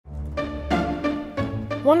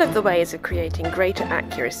One of the ways of creating greater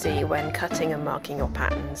accuracy when cutting and marking your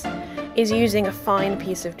patterns is using a fine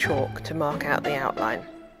piece of chalk to mark out the outline.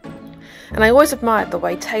 And I always admired the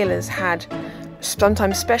way tailors had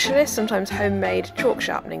sometimes specialist, sometimes homemade chalk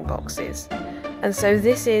sharpening boxes. And so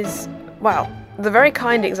this is, well, the very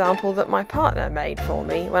kind example that my partner made for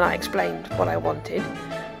me when I explained what I wanted.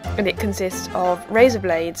 And it consists of razor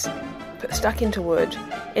blades stuck into wood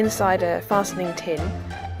inside a fastening tin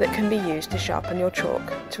that can be used to sharpen your chalk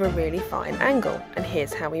to a really fine angle. And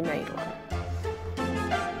here's how we made one.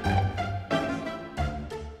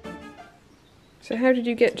 So how did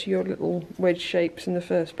you get to your little wedge shapes in the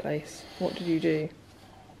first place? What did you do?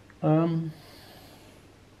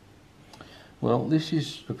 Well, this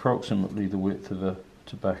is approximately the width of a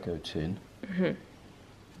tobacco tin,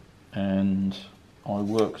 and I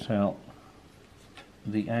worked out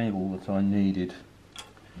the angle that I needed.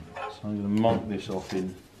 So I'm going to mark this off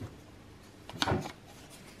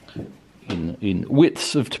in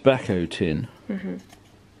widths of tobacco tin,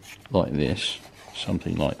 like this.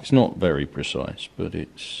 Something like, it's not very precise, but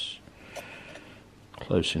it's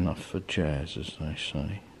close enough for jazz, as they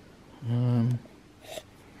say. And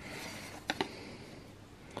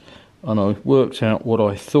I worked out what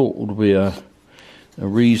I thought would be a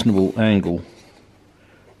reasonable angle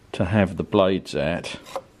to have the blades at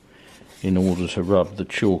in order to rub the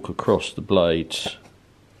chalk across the blades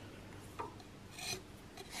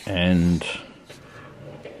and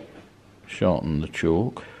sharpen the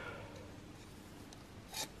chalk.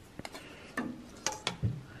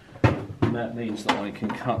 And that means that I can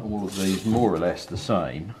cut all of these more or less the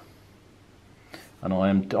same. And I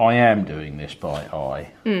am doing this by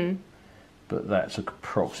eye, but that's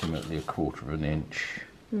approximately 1/4 inch.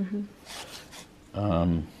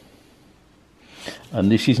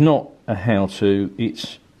 And this is not a how-to;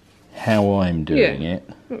 it's how I'm doing it.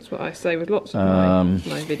 That's what I say with lots of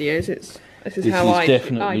my videos. This is how I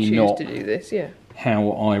choose to do this. Yeah.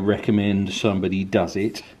 How I recommend somebody does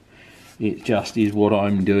it. It just is what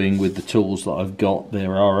I'm doing with the tools that I've got.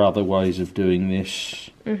 There are other ways of doing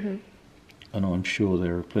this. And I'm sure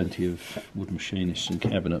there are plenty of wood machinists and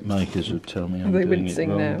cabinet makers who tell me I'm doing it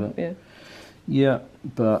wrong. Now, but yeah,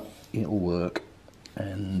 but it'll work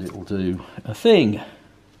and it'll do a thing.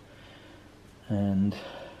 And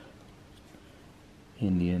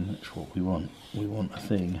in the end, that's what we want. We want a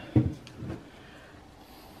thing.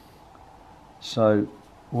 So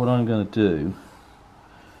what I'm going to do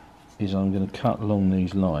is I'm going to cut along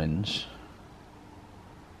these lines.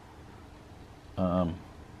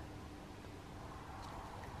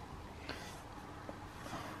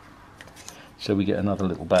 So we get another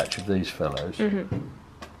little batch of these fellows.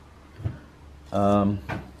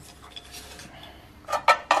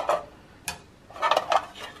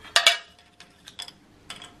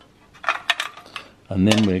 And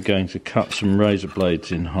then we're going to cut some razor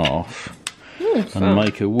blades in half and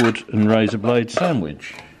make a wood and razor blade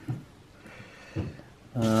sandwich.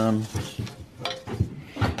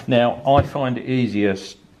 Now I find it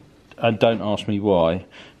easiest, and don't ask me why,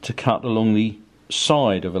 to cut along the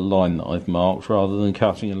side of a line that I've marked rather than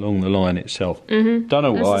cutting along the line itself. Don't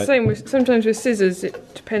know why. It's the same with, sometimes with scissors,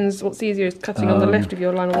 it depends what's easier, is cutting on the left of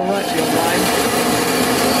your line or the right of your line.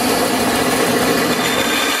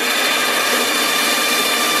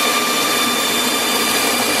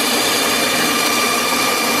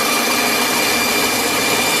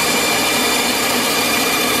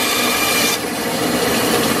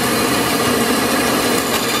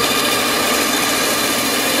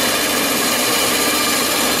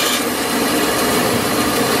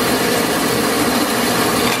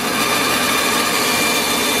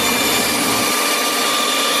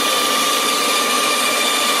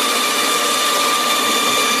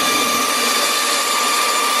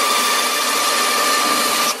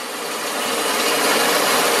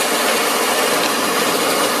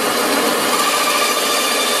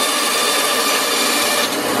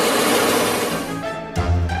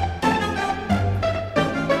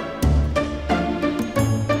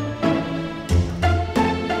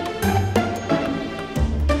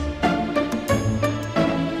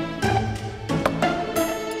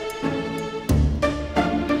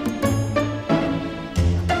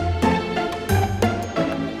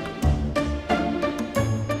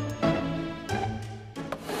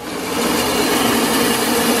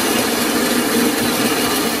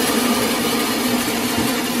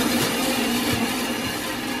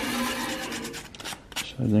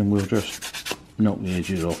 And then we'll just knock the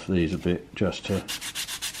edges off these a bit just to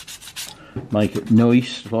make it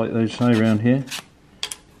nice, like they say around here.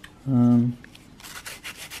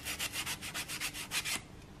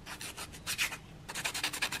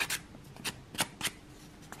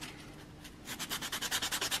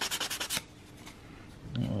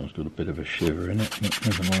 It's got a bit of a shiver in it, but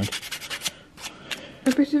never mind.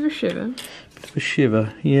 A bit of a shiver? Bit of a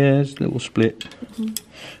shiver, yeah, it's a little split. But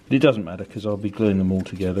it doesn't matter because I'll be gluing them all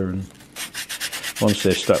together, and once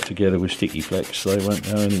they're stuck together with sticky flex, they won't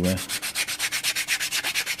go anywhere.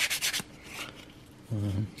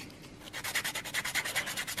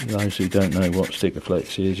 Those who don't know what sticker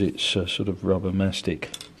flex is, it's a sort of rubber mastic,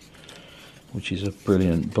 which is a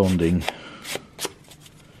brilliant bonding.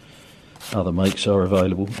 Other makes are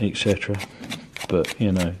available, etc. But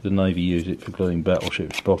you know, the Navy use it for gluing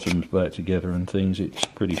battleships' bottoms back together and things. It's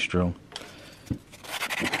pretty strong.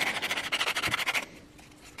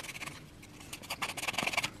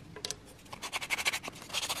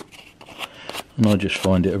 And I just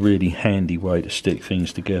find it a really handy way to stick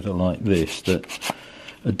things together like this, that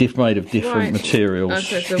are made of different materials.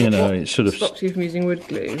 Okay, so you know, it sort of stops you from using wood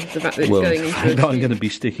glue. The fact that it's well, going into I'm going to be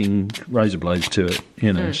sticking razor blades to it.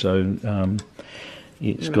 You know, so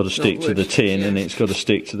it's got to stick to the tin, and it's got to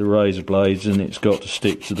stick to the razor blades, and it's got to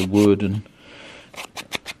stick to the wood, and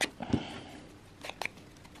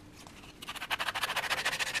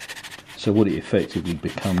so what it effectively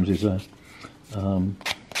becomes is a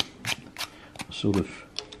sort of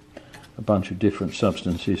a bunch of different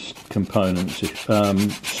substances, components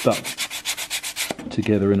stuck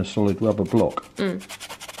together in a solid rubber block.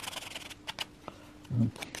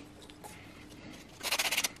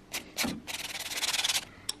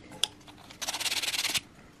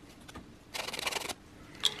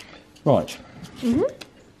 Right.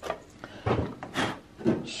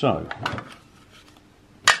 So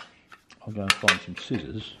I'll go and find some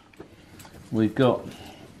scissors. We've got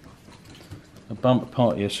a bumper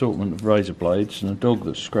party assortment of razor blades and a dog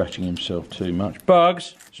that's scratching himself too much.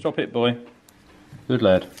 Bugs! Stop it, boy. Good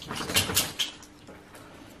lad.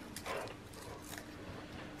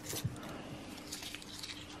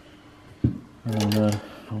 And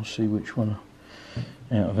I'll see which one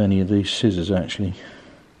out of any of these scissors actually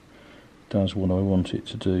does what I want it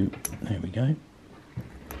to do. There we go.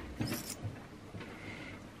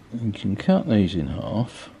 You can cut these in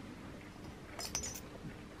half.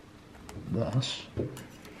 Thus,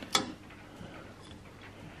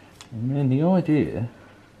 and then the idea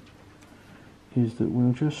is that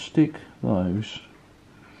we'll just stick those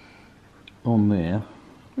on there,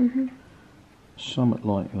 something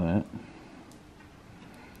like that,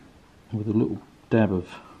 with a little dab of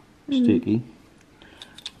sticky,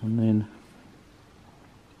 and then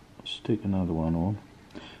stick another one on,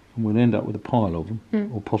 and we'll end up with a pile of them,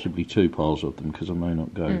 or possibly two piles of them, because I may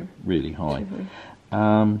not go really high.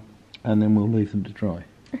 And then we'll leave them to dry.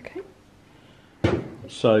 Okay.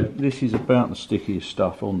 So this is about the stickiest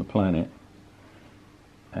stuff on the planet,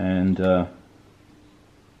 and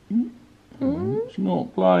it's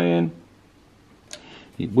not playing.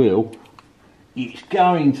 It will. It's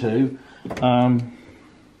going to.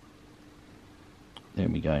 There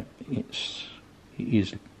we go. It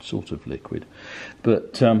is sort of liquid,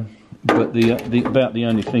 but the about the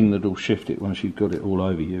only thing that'll shift it once you've got it all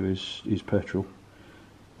over you is petrol.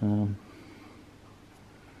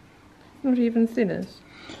 Not even thinners?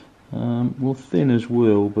 Well, thinners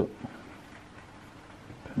will, but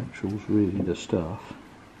petrol's really the stuff.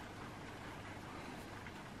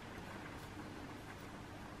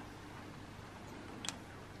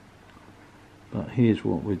 But here's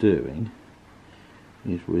what we're doing,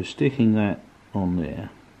 is we're sticking that on there,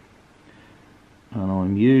 and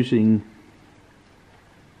I'm using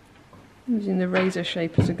the razor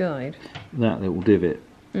shape as a guide. That little divot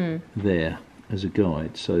there as a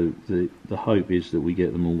guide, so the hope is that we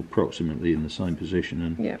get them all approximately in the same position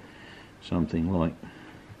and something like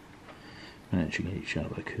matching each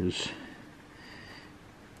other, because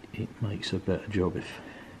it makes a better job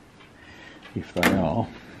if they are.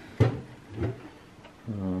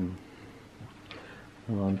 And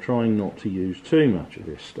I'm trying not to use too much of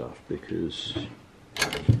this stuff because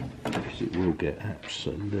it will get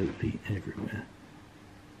absolutely everywhere.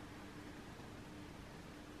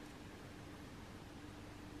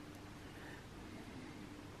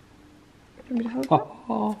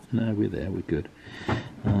 No, we're there, we're good.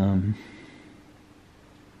 And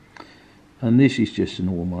this is just an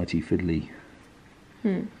almighty fiddly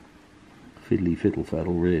fiddle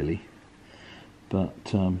faddle, really. But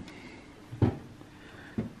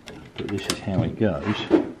this is how it goes.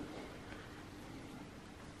 And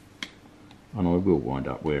I will wind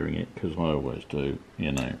up wearing it, because I always do.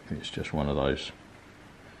 You know, it's just one of those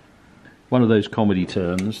comedy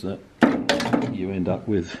turns that you end up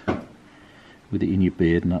with it in your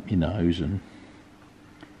beard and up your nose and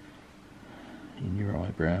in your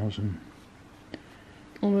eyebrows and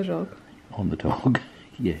on the dog. On the dog,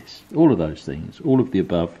 yes, all of those things, all of the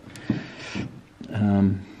above.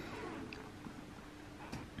 And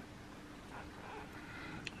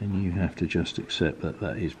you have to just accept that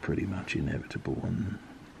that is pretty much inevitable and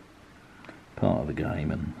part of the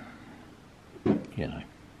game, and you know.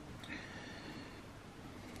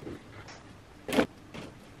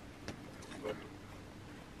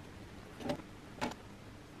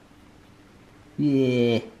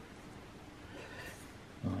 Yeah.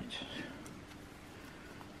 Right.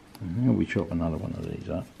 And now we chop another one of these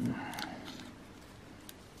up.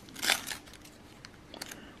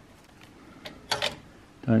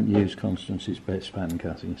 Don't use Constance's best pattern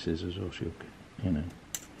cutting scissors, or she'll, you know.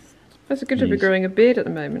 That's a good job you're growing a beard at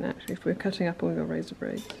the moment, actually, if we're cutting up all your razor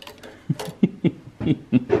blades.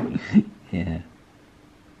 Yeah.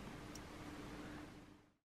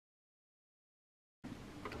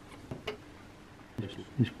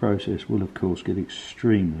 This process will, of course, get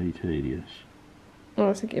extremely tedious. Oh, I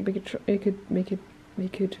was thinking we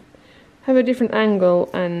could have a different angle,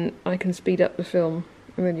 and I can speed up the film,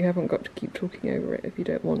 and then you haven't got to keep talking over it if you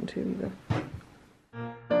don't want to either.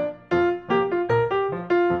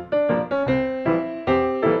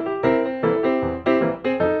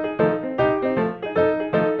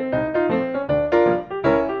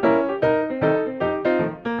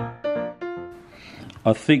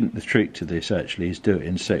 I think the trick to this actually is do it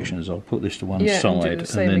in sections. I'll put this to one side and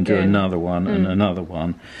then do another one and another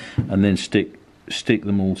one, and then stick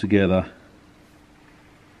them all together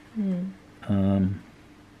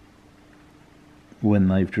when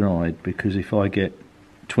they've dried, because if I get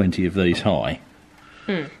 20 of these high,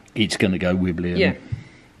 it's going to go wibbly and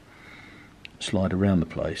slide around the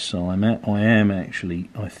place. So I am actually,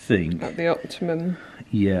 I think, at the optimum.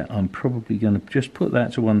 Yeah, I'm probably going to just put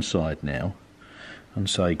that to one side now and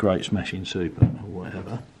say great smashing super or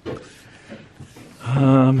whatever,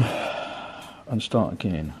 and start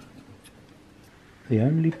again. The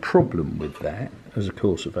only problem with that as a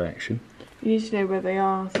course of action, you need to know where they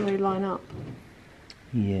are so they line up.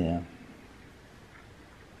 Yeah.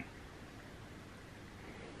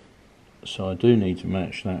 So I do need to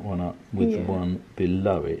match that one up with the one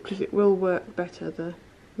below it, because it will work better the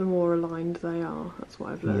more aligned they are. That's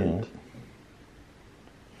what I've learned. Yeah.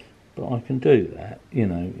 But I can do that, you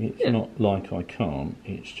know, it's not like I can't,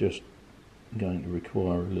 it's just going to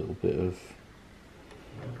require a little bit of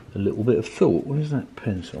thought. Where's that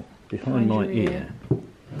pencil? Behind my ear.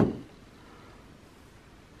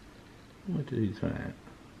 I do that.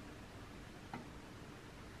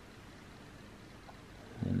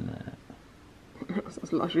 And that.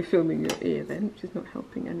 That's largely filming your ear then, which is not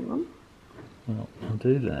helping anyone. Well, I'll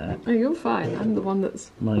do that. Oh, you're fine. I'm the one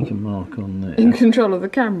that's make a mark on there. in control of the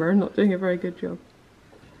camera and not doing a very good job.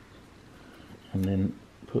 And then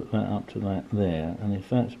put that up to that there, and if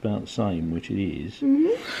that's about the same, which it is,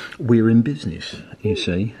 we're in business, you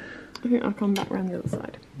see. I think I'll come back round the other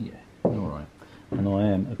side. Yeah, alright. And I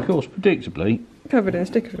am, of course, predictably... covered in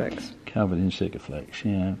sticker flex. Covered in sticker flex,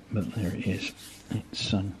 yeah, but there it is.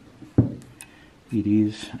 It's, it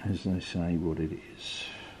is, as they say, what it is.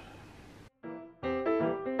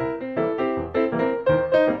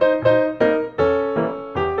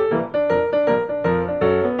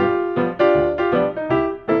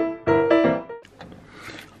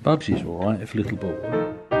 Bubsy's alright if little ball.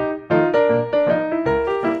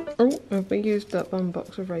 Oh, have we used up one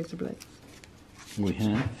box of razor blades? We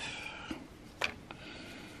have.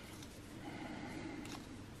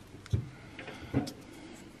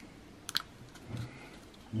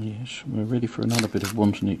 Yes, we're ready for another bit of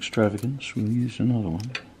wanton extravagance. We'll use another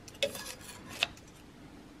one.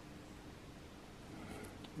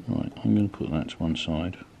 Right, I'm going to put that to one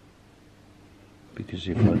side, because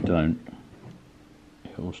if I don't,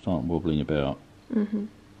 it will start wobbling about and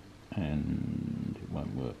it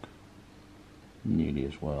won't work nearly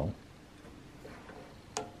as well.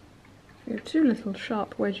 We have two little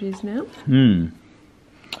sharp wedges now.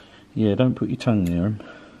 Yeah, don't put your tongue near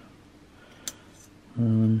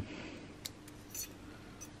them.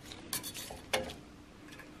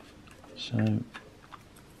 So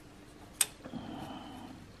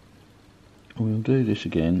we'll do this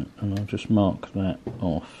again, and I'll just mark that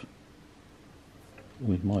off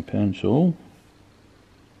with my pencil.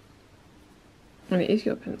 And it is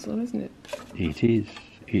your pencil, isn't it? It is.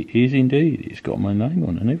 It is indeed. It's got my name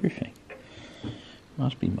on and everything.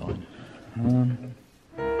 Must be mine.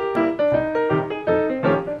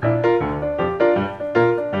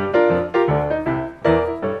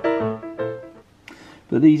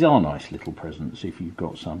 But these are nice little presents if you've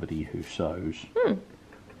got somebody who sews.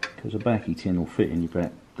 Because a backy tin will fit in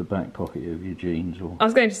the back pocket of your jeans. Or I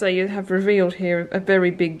was going to say, you have revealed here a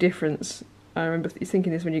very big difference I remember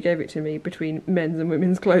thinking this when you gave it to me, between men's and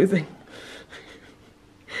women's clothing.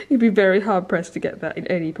 You'd be very hard pressed to get that in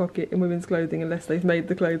any pocket in women's clothing unless they've made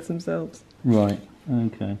the clothes themselves. Right,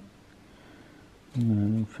 okay.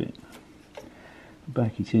 No, it'll fit. The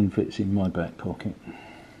backy tin fits in my back pocket.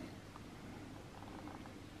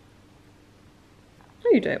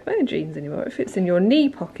 No, you don't wear jeans anymore. It fits in your knee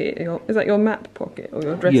pocket. Is that your map pocket or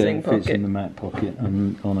your dressing pocket? Yeah, it fits in the map pocket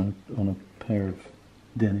and on a pair of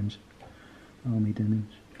denims, army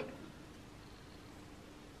denims.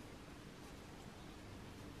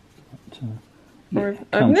 But,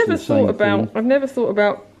 I've never thought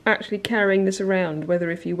about actually carrying this around.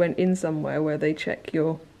 Whether if you went in somewhere where they check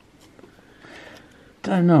your.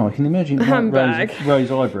 Don't know. I can imagine it might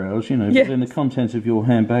raise eyebrows, you know. Yes. But then the contents of your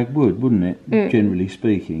handbag wouldn't it? Generally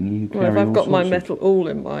speaking, you carry. Well, if I've got my metal all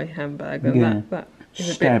in my handbag, then that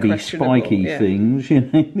is a bit stabby, spiky things, you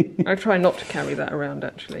know. I try not to carry that around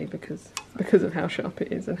actually because of how sharp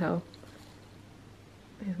it is and how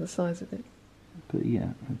the size of it. But yeah,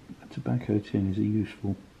 a tobacco tin is a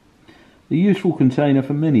useful container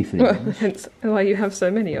for many things. Well, hence why you have so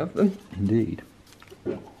many of them. Indeed.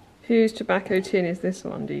 Whose tobacco tin is this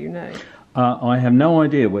one? Do you know? I have no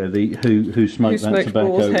idea who smoked that tobacco.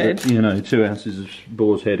 Boar's Head. But, you know, 2 ounces of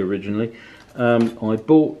Boar's Head originally. I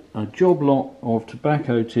bought a job lot of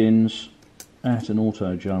tobacco tins at an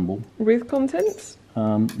auto jumble. With contents?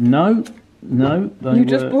 No. I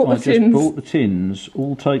just bought the tins,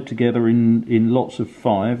 all taped together in lots of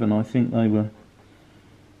 5, and I think they were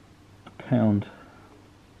 £1,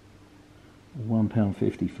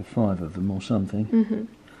 £1.50 for 5 of them or something.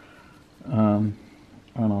 And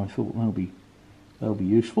I thought they'll be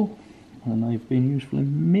useful, and they've been useful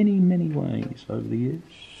in many ways over the years.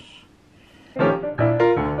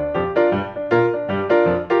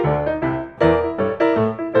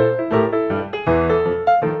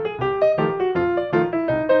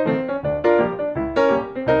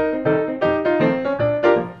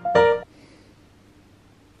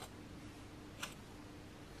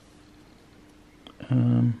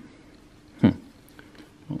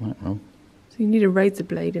 You need a razor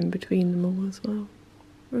blade in between them all as well,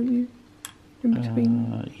 won't you? In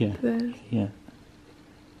between there. Yeah.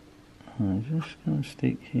 I'm just going to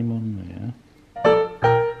stick him on there.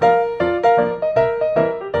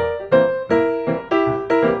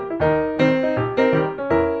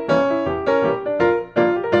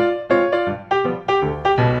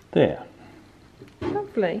 There.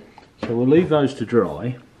 Lovely. So we'll leave those to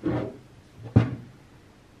dry.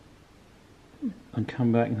 And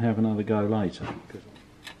come back and have another go later.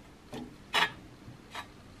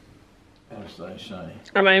 As they say.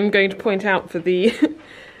 And I'm going to point out for the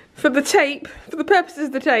for the purposes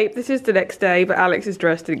of the tape, this is the next day, but Alex is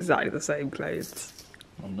dressed in exactly the same clothes.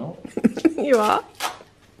 I'm not. You are.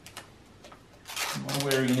 I'm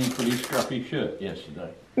wearing an equally scruffy shirt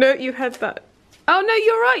yesterday. No, you had that. Oh no,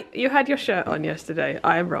 you're right. You had your shirt on yesterday.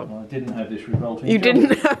 I am wrong. Well, I didn't have this revolting. You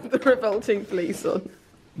didn't have the revolting fleece on.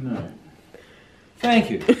 No.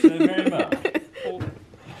 Thank you so very much.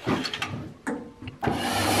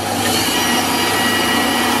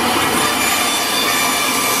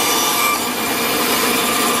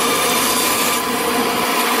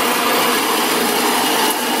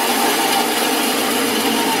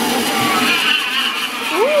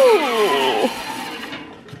 Ooh.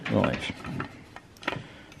 Right.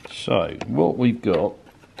 So what we've got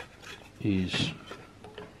is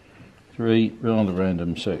 3 rather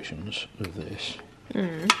random sections of this.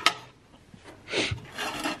 And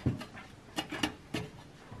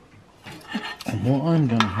what I'm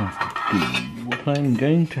going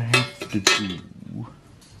to have to do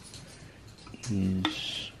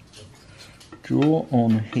is draw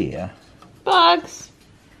on here. Bugs.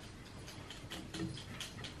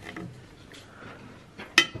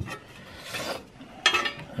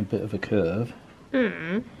 A bit of a curve.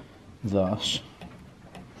 Thus.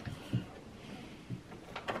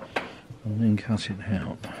 And then cut it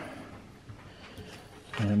out,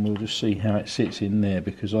 and we'll just see how it sits in there,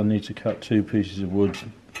 because I need to cut 2 pieces of wood,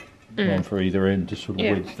 one for either end, to sort of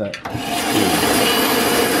wedge that in.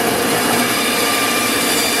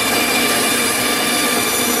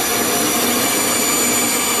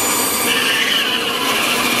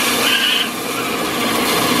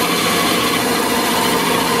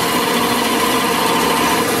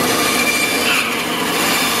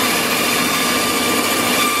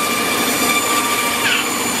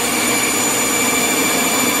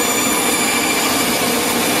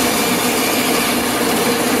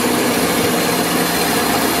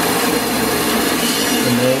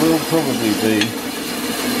 Probably be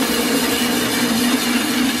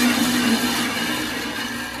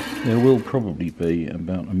There will probably be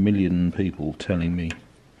about 1 million people telling me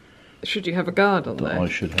should you have a guard on that there? I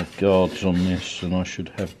should have guards on this, and I should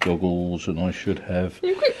have goggles, and I should have...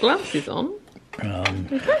 You've got glasses on.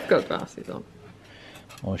 You've both got glasses on.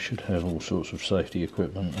 I should have all sorts of safety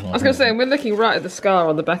equipment. I was going to say, and we're looking right at the scar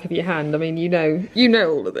on the back of your hand. I mean, you know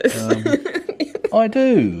all of this. I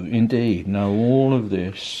do indeed know all of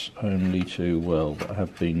this only too well. But I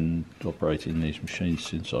have been operating these machines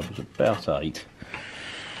since I was about 8.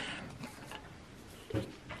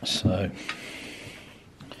 So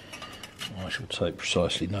I shall take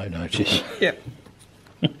precisely no notice. Yep.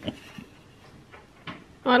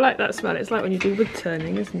 I like that smell. It's like when you do wood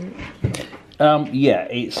turning, isn't it? Yeah,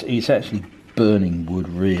 it's actually burning wood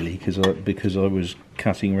really, because I was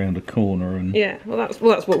cutting around a corner and yeah. Well, that's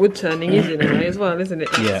what wood turning is in a way as well, isn't it?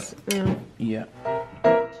 Yeah.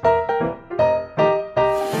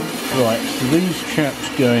 Right, so these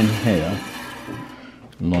chaps go in here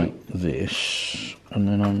like this, and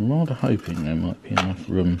then I'm rather hoping there might be enough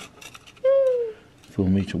room for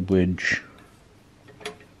me to wedge.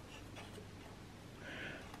 It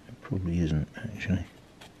probably isn't actually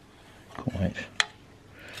quite.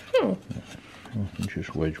 Oh. I can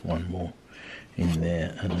just wedge one more in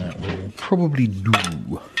there, and that will probably do.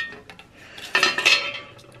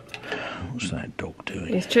 What's that dog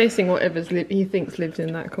doing? He's chasing whatever he thinks lives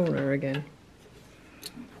in that corner again.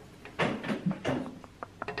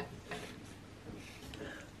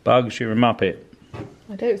 Bugs, you're a muppet.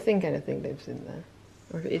 I don't think anything lives in there.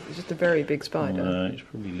 Or if it is, it's just a very big spider. No, it's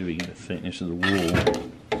probably living in the thickness of the wall.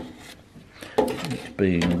 It's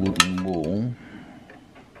being a wooden wall.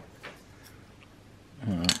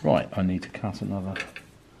 Right, I need to cut another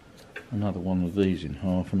one of these in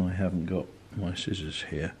half, and I haven't got my scissors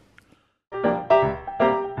here.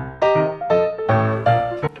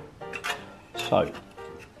 So,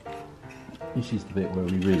 this is the bit where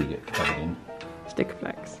we really get covered in. Sticker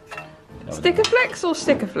flex. Sticker flex or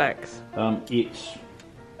sticker flex? It's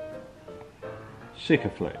sticker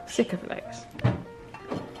flex. Sticker flex.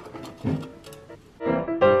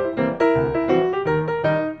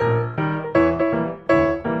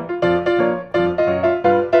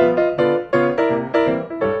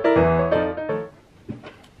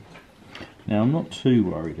 Now I'm not too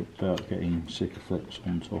worried about getting Sikaflex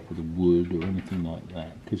on top of the wood or anything like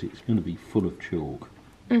that, because it's going to be full of chalk.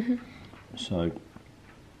 So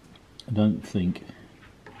I don't think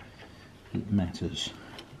it matters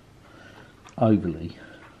overly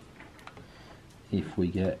if we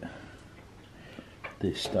get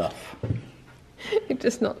this stuff. You'd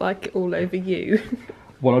just not like it all over you.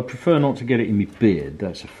 Well, I prefer not to get it in my beard,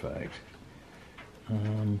 that's a fact.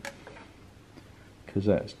 Because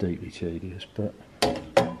that's deeply tedious, but other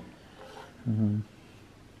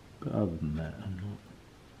than that, I'm not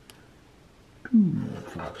too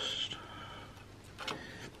fussed.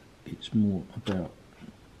 It's more about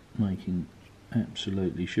making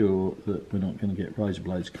absolutely sure that we're not going to get razor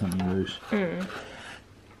blades coming loose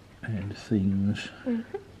and things.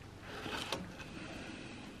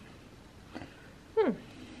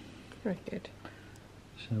 Very good.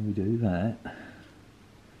 So we do that.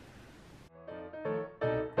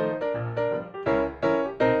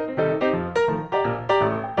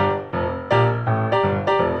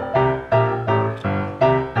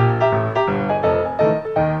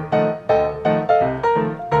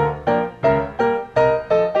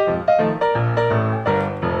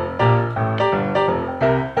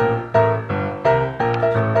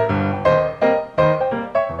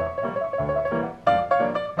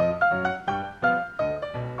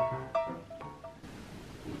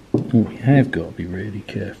 What we have got to be really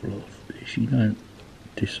careful of is you don't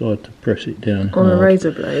decide to press it down on hard a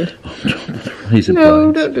razor blade. On top of the razor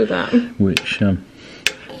No, blades, don't do that. which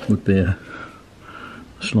would be a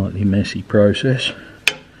slightly messy process.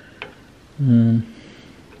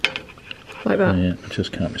 Like that? Yeah, I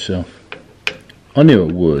just cut myself. I knew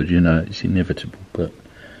it would, you know, it's inevitable, but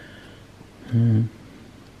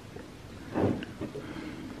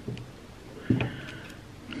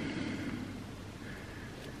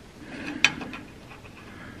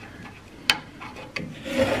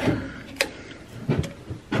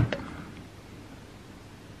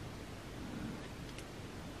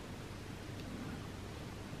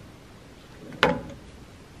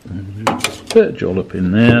put a jollop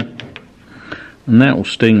in there, and that will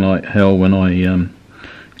sting like hell when I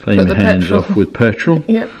clean my hands off with petrol.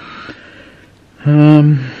 Yep.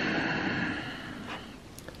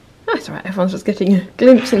 That's all right, everyone's just getting a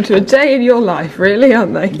glimpse into a day in your life, really,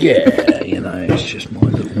 aren't they? Yeah, you know, it's just my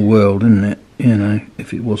little world, isn't it? You know,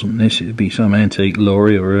 if it wasn't this, it'd be some antique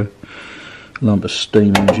lorry or a lump of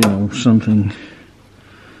steam engine or something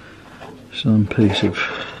some piece of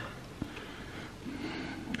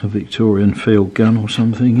a Victorian field gun or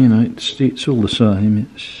something, you know, it's all the same.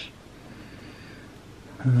 It's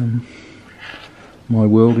my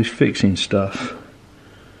world is fixing stuff.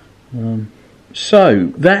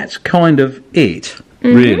 So that's kind of it,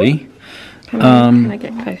 really. Can I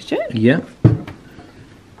get close to it? Yeah.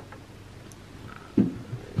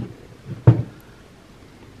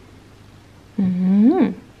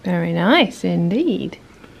 Very nice indeed.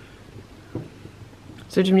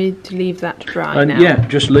 So do we need to leave that to dry now? Yeah,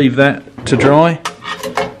 just leave that to dry.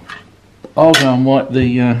 I'll go and wipe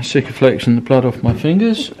the Sikaflex and the blood off my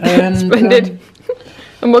fingers. And, Splendid.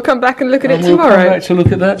 And we'll come back and look at it tomorrow. We'll come back to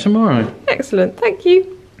look at that tomorrow. Excellent, thank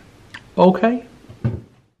you. Okay.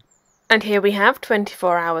 And here we have,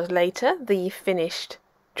 24 hours later, the finished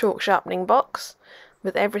chalk sharpening box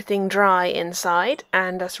with everything dry inside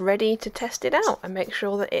and us ready to test it out and make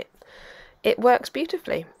sure that it works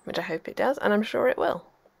beautifully, which I hope it does, and I'm sure it will.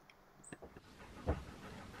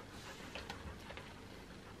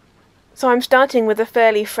 So I'm starting with a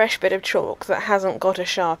fairly fresh bit of chalk that hasn't got a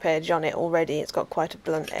sharp edge on it already. It's got quite a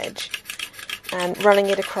blunt edge, and running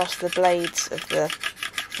it across the blades of the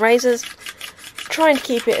razors, trying to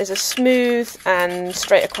keep it as a smooth and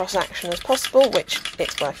straight across action as possible, which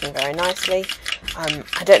it's working very nicely.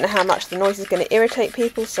 I don't know how much the noise is going to irritate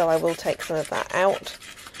people, so I will take some of that out.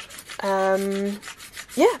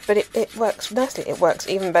 Yeah, but it works nicely. It works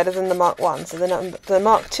even better than the Mark 1, so the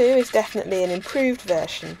Mark 2 is definitely an improved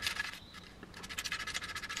version.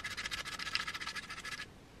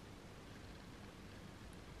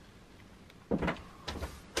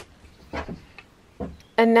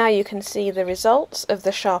 And now you can see the results of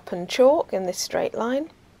the sharpened chalk in this straight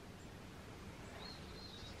line.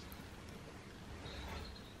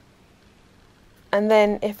 And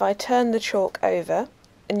then if I turn the chalk over,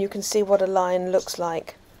 and you can see what a line looks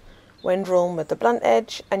like when drawn with the blunt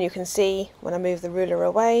edge, and you can see when I move the ruler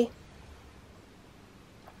away,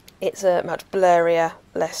 it's a much blurrier,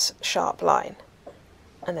 less sharp line.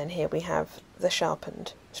 And then here we have the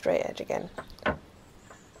sharpened straight edge again.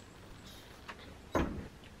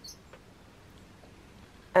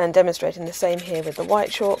 And demonstrating the same here with the white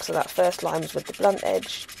chalk, so that first line was with the blunt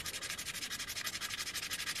edge.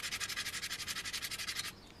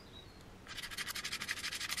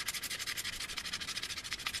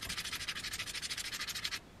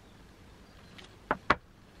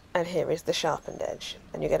 And here is the sharpened edge,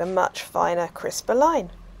 and you get a much finer, crisper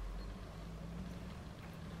line.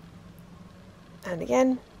 And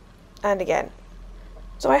again, and again.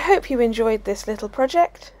 So I hope you enjoyed this little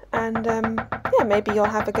project, and yeah, maybe you'll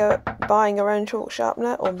have a go at buying your own chalk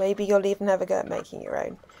sharpener, or maybe you'll even have a go at making your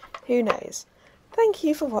own. Who knows? Thank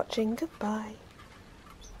you for watching. Goodbye.